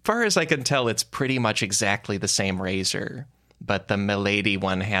 as far as I can tell, it's pretty much exactly the same razor, but the Milady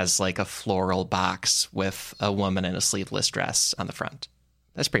one has like a floral box with a woman in a sleeveless dress on the front.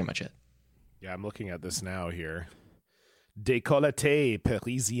 That's pretty much it. Yeah, I'm looking at this now here. Décolleté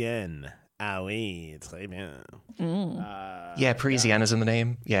parisienne. Ah oui, très bien. Yeah, Parisienne is in the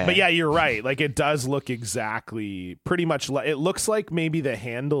name. Yeah. But yeah, you're right. Like it does look exactly pretty much it looks like maybe the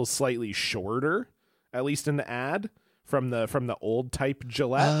handle's slightly shorter, at least in the ad, from the old type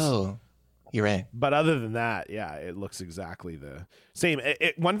Gillette. Oh. You're right. But other than that, yeah, it looks exactly the same.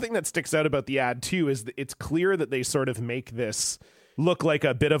 One thing that sticks out about the ad too is that it's clear that they sort of make this look like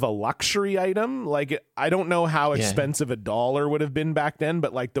a bit of a luxury item. Like, I don't know how expensive a dollar would have been back then,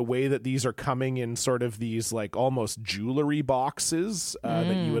 but like the way that these are coming in sort of these like almost jewelry boxes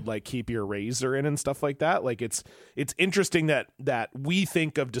that you would like keep your razor in and stuff like that. Like it's interesting that we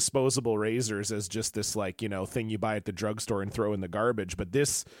think of disposable razors as just this like, you know, thing you buy at the drugstore and throw in the garbage. But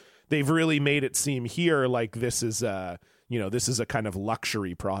they've really made it seem here like this is a kind of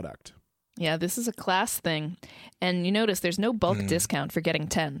luxury product. Yeah, this is a class thing. And you notice there's no bulk discount for getting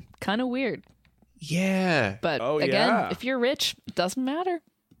 10. Kind of weird. Yeah. But again, if you're rich, it doesn't matter.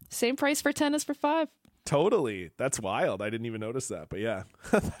 Same price for 10 as for 5. Totally. That's wild. I didn't even notice that. But yeah.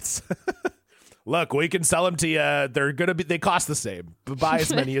 That's Look, we can sell them to you. They cost the same. But buy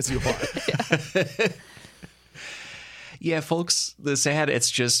as many as you want. Yeah, folks, this ad,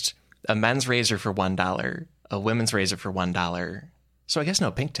 it's just a men's razor for $1, a women's razor for $1. So I guess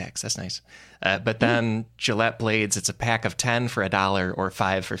no pink tax. That's nice. But then Gillette blades, it's a pack of 10 for $1 or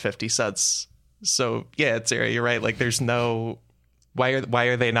 5 for 50 cents. So yeah, Sarah, you're right. Like there's no, why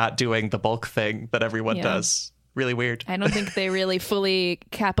are they not doing the bulk thing that everyone does? Really weird. I don't think they really fully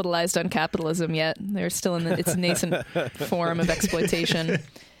capitalized on capitalism yet. They're still in its nascent form of exploitation.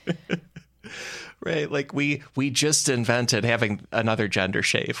 Right. Like we just invented having another gender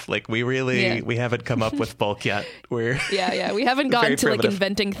shave. Like we haven't come up with bulk yet. Yeah. We haven't gotten to primitive. like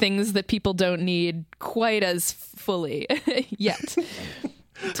inventing things that people don't need quite as fully yet.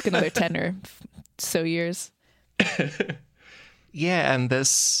 It took another 10 or so years. Yeah, and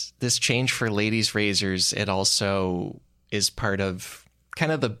this change for ladies' razors, it also is part of kind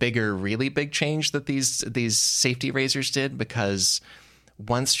of the bigger, really big change that these safety razors did, because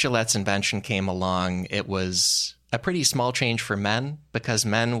once Gillette's invention came along, it was a pretty small change for men, because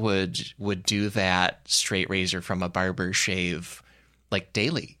men would do that straight razor from a barber shave like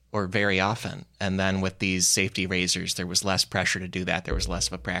daily or very often. And then with these safety razors, there was less pressure to do that. There was less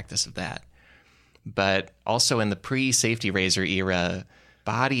of a practice of that. But also in the pre-safety razor era,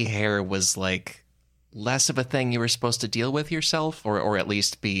 body hair was like less of a thing you were supposed to deal with yourself, or at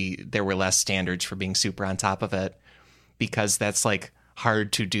least there were less standards for being super on top of it, because that's like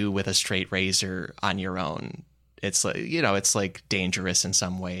hard to do with a straight razor on your own. It's like, it's like dangerous in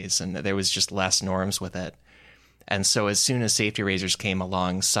some ways, and there was just less norms with it. And so as soon as safety razors came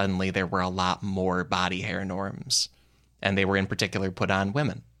along, suddenly there were a lot more body hair norms, and they were in particular put on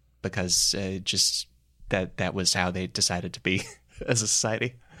women, because just that was how they decided to be as a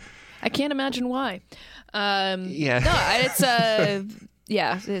society. I can't imagine why. Yeah. No,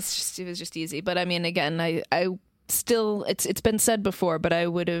 it was just easy. But I mean, again, I still, it's been said before, but I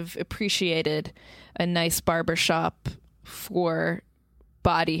would have appreciated a nice barbershop for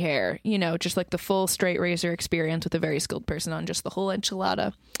body hair, just like the full straight razor experience with a very skilled person on just the whole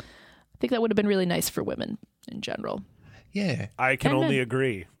enchilada. I think that would have been really nice for women in general. Yeah. I can only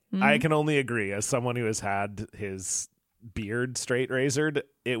agree. I can only agree. As someone who has had his beard straight razored,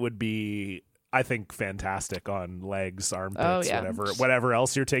 it would be, I think, fantastic on legs, armpits, whatever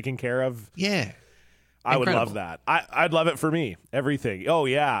else you're taking care of. Yeah. I would Incredible. love that. I'd love it for me. Everything. Oh,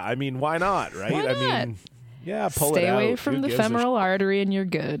 yeah. I mean, why not, right? Why not? I mean, yeah, pull Stay it out. away from Who the gives a femoral artery and you're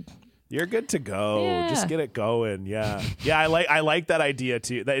good. You're good to go. Yeah. Just get it going. Yeah. Yeah, I like that idea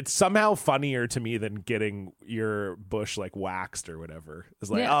too. That it's somehow funnier to me than getting your bush like waxed or whatever.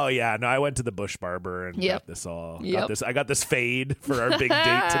 It's like, oh yeah, no, I went to the bush barber and got this all. I got this fade for our big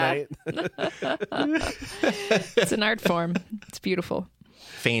date tonight. It's an art form. It's beautiful.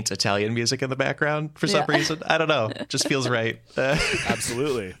 Faint Italian music in the background for some reason. I don't know. It just feels right.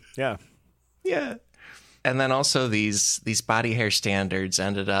 Absolutely. Yeah. Yeah. And then also these body hair standards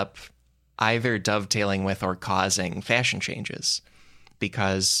ended up either dovetailing with or causing fashion changes,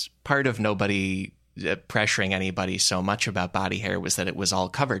 because part of nobody pressuring anybody so much about body hair was that it was all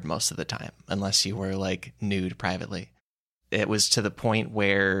covered most of the time, unless you were like nude privately. It was to the point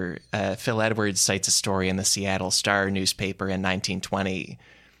where Phil Edwards cites a story in the Seattle Star newspaper in 1920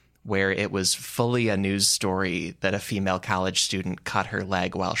 where it was fully a news story that a female college student cut her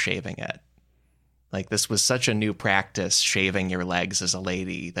leg while shaving it. Like, this was such a new practice, shaving your legs as a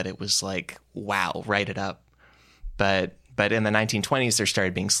lady, that it was like, wow, write it up. But in the 1920s, there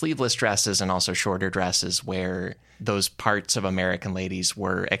started being sleeveless dresses and also shorter dresses where those parts of American ladies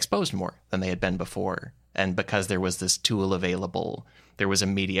were exposed more than they had been before. And because there was this tool available, there was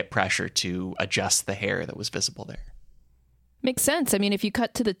immediate pressure to adjust the hair that was visible there. Makes sense. I mean, if you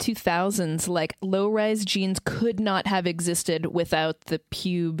cut to the 2000s, like, low-rise jeans could not have existed without the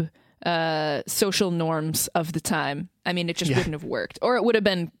pube social norms of the time. I mean, it just wouldn't have worked, or it would have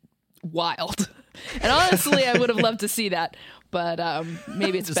been wild. And honestly, I would have loved to see that, but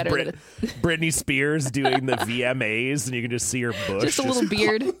maybe it's just better. Britney Spears doing the VMAs, and you can just see her bush, just a little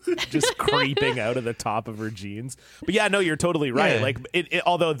beard, just creeping out of the top of her jeans. But yeah, no, you're totally right. Yeah. Like, it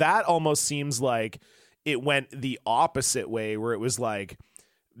although that almost seems like it went the opposite way, where it was like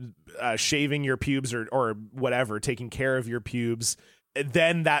shaving your pubes or whatever, taking care of your pubes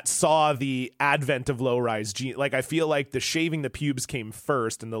then that saw the advent of low-rise jeans. Like, I feel like the shaving the pubes came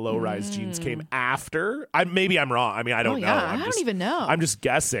first and the low-rise jeans came after. Maybe I'm wrong. I mean, I don't know. I don't even know. I'm just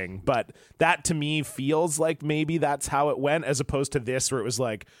guessing. But that to me feels like maybe that's how it went, as opposed to this where it was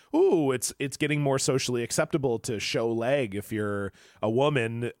like, ooh, it's getting more socially acceptable to show leg if you're a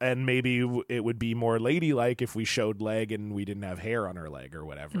woman, and maybe it would be more ladylike if we showed leg and we didn't have hair on our leg or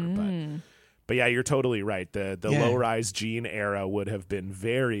whatever. But yeah, you're totally right. The low-rise jean era would have been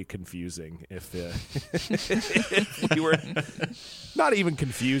very confusing if we were not even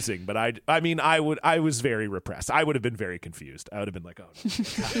confusing. But I was very repressed. I would have been very confused. I would have been like, oh,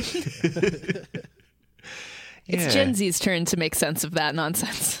 It's Gen Z's turn to make sense of that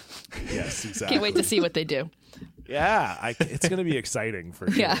nonsense. Yes, exactly. Can't wait to see what they do. Yeah, it's going to be exciting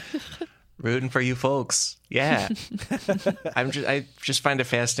for sure. Yeah. Rooting for you folks. Yeah. I just find it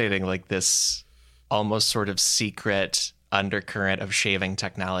fascinating, like this almost sort of secret undercurrent of shaving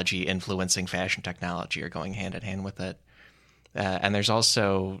technology influencing fashion technology or going hand in hand with it. And there's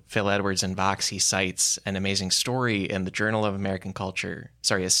also Phil Edwards in Vox. He cites an amazing story in the Journal of American Culture.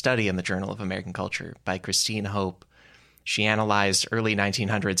 Sorry, a study in the Journal of American Culture by Christine Hope. She analyzed early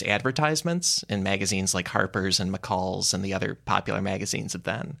 1900s advertisements in magazines like Harper's and McCall's and the other popular magazines of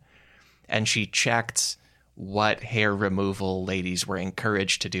then. And she checked what hair removal ladies were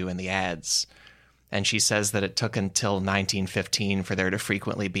encouraged to do in the ads. And she says that it took until 1915 for there to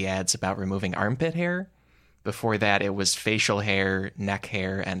frequently be ads about removing armpit hair. Before that, it was facial hair, neck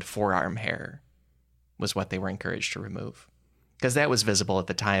hair, and forearm hair was what they were encouraged to remove. Because that was visible at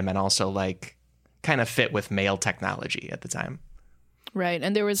the time and also like kind of fit with male technology at the time. Right.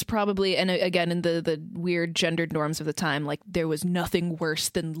 And there was probably, and again, in the weird gendered norms of the time, like there was nothing worse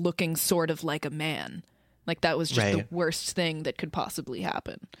than looking sort of like a man. Like that was just the worst thing that could possibly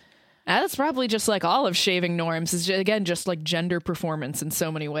happen. And that's probably just like all of shaving norms is, again, just like gender performance in so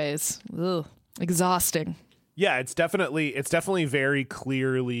many ways. Ugh, exhausting. Yeah, it's definitely very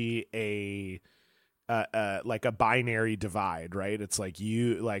clearly a like a binary divide, right? It's like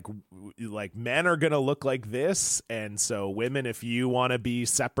you like men are gonna look like this, and so women, if you want to be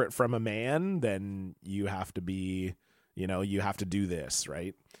separate from a man, then you have to be, you have to do this,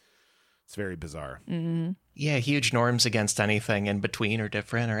 right? It's very bizarre. Mm-hmm. Yeah, huge norms against anything in between or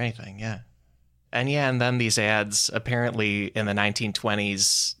different or anything. Yeah. And then these ads, apparently in the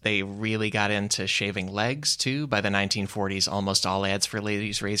 1920s, they really got into shaving legs too. By the 1940s, almost all ads for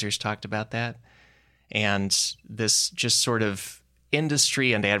ladies' razors talked about that. And this just sort of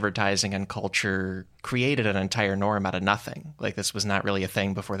industry and advertising and culture created an entire norm out of nothing. Like this was not really a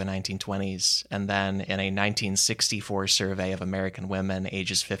thing before the 1920s. And then in a 1964 survey of American women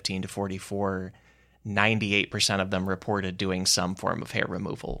ages 15 to 44, 98% of them reported doing some form of hair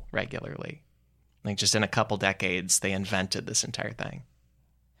removal regularly. Like just in a couple decades, they invented this entire thing.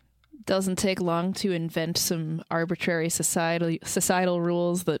 Doesn't take long to invent some arbitrary societal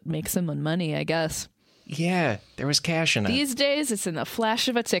rules that make someone money, I guess. Yeah, there was cash in it. These days, it's in the flash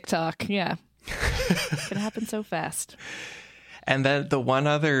of a TikTok. Yeah. It can happen so fast. And then the one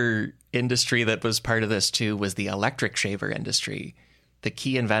other industry that was part of this too was the electric shaver industry. The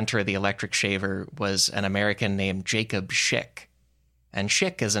key inventor of the electric shaver was an American named Jacob Schick. And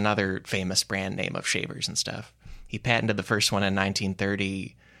Schick is another famous brand name of shavers and stuff. He patented the first one in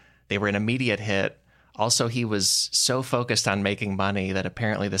 1930. They were an immediate hit. Also, he was so focused on making money that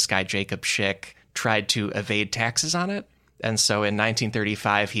apparently this guy, Jacob Schick, tried to evade taxes on it. And so in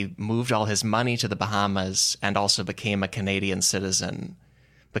 1935, he moved all his money to the Bahamas and also became a Canadian citizen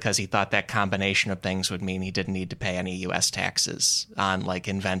because he thought that combination of things would mean he didn't need to pay any U.S. taxes on, like,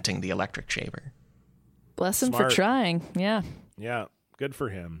 inventing the electric shaver. Bless him for trying. Yeah. Yeah. Good for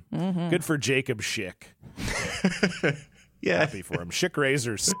him. Mm-hmm. Good for Jacob Schick. Yeah. Happy for him. Schick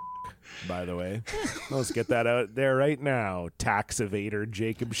razors, by the way. Let's get that out there right now. Tax evader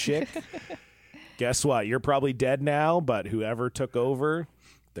Jacob Schick. Guess what? You're probably dead now, but whoever took over,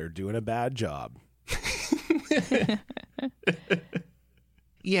 they're doing a bad job.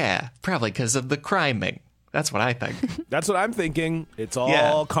 Yeah, probably because of the criming. That's what I think. That's what I'm thinking. It's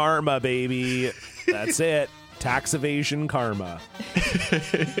all karma, baby. That's it. Tax evasion karma.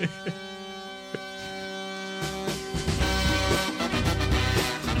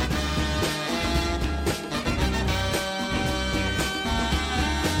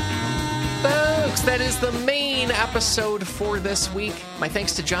 Folks, that is the main episode for this week. My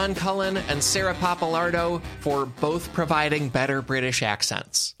thanks to John Cullen and Sarah Papalardo for both providing better British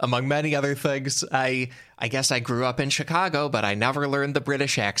accents. Among many other things, I guess I grew up in Chicago, but I never learned the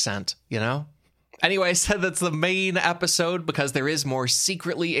British accent, you know? Anyway, I said that's the main episode because there is more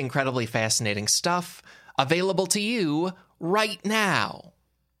secretly incredibly fascinating stuff available to you right now.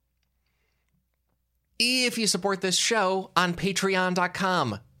 If you support this show on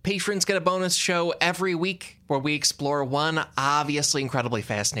patreon.com, patrons get a bonus show every week where we explore one obviously incredibly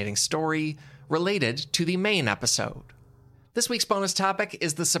fascinating story related to the main episode. This week's bonus topic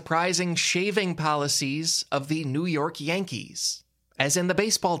is the surprising shaving policies of the New York Yankees. As in the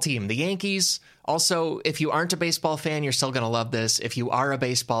baseball team, the Yankees. Also, if you aren't a baseball fan, you're still going to love this. If you are a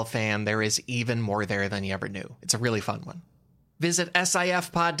baseball fan, there is even more there than you ever knew. It's a really fun one. Visit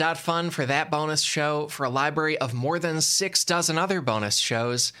sifpod.fun for that bonus show, for a library of more than 6 dozen other bonus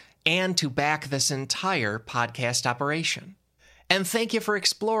shows, and to back this entire podcast operation. And thank you for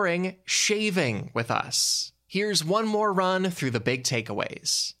exploring shaving with us. Here's one more run through the big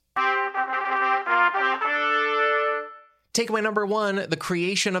takeaways. Takeaway number 1, the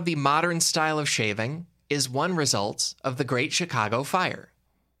creation of the modern style of shaving is one result of the Great Chicago Fire.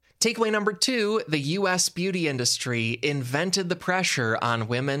 Takeaway number 2, the U.S. beauty industry invented the pressure on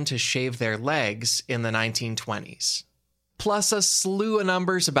women to shave their legs in the 1920s. Plus a slew of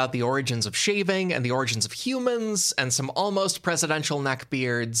numbers about the origins of shaving and the origins of humans, and some almost presidential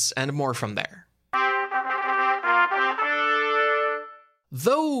neckbeards, and more from there.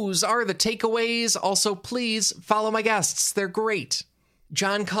 Those are the takeaways. Also, please follow my guests. They're great.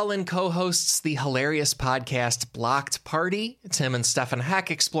 John Cullen co-hosts the hilarious podcast Blocked Party. It's him and Stefan Heck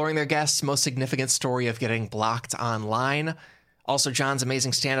exploring their guests' most significant story of getting blocked online. Also, John's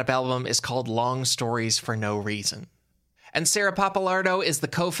amazing stand-up album is called Long Stories for No Reason. And Sarah Pappalardo is the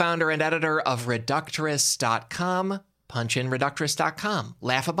co-founder and editor of Reductress.com. Punch in Reductress.com.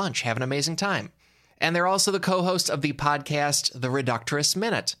 Laugh a bunch. Have an amazing time. And they're also the co-host of the podcast The Reductress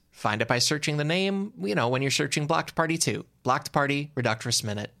Minute. Find it by searching the name, when you're searching Blocked Party 2. Blocked Party, Reductress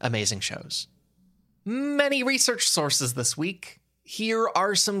Minute, amazing shows. Many research sources this week. Here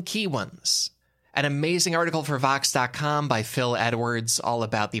are some key ones. An amazing article for Vox.com by Phil Edwards, all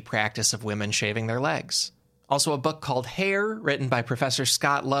about the practice of women shaving their legs. Also a book called Hair, written by Professor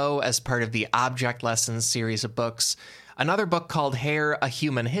Scott Lowe as part of the Object Lessons series of books. Another book called Hair, A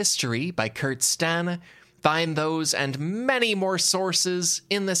Human History by Kurt Sten. Find those and many more sources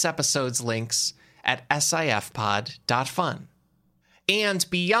in this episode's links at sifpod.fun. And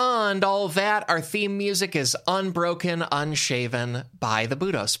beyond all that, our theme music is Unbroken, Unshaven by the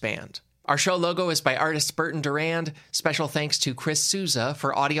Budos Band. Our show logo is by artist Burton Durand. Special thanks to Chris Souza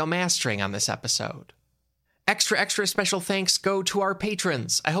for audio mastering on this episode. Extra special thanks go to our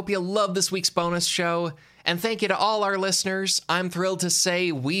patrons. I hope you love this week's bonus show. And thank you to all our listeners. I'm thrilled to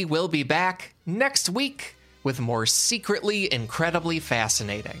say we will be back next week with more secretly incredibly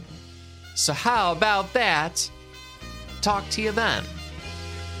fascinating. So how about that? Talk to you then.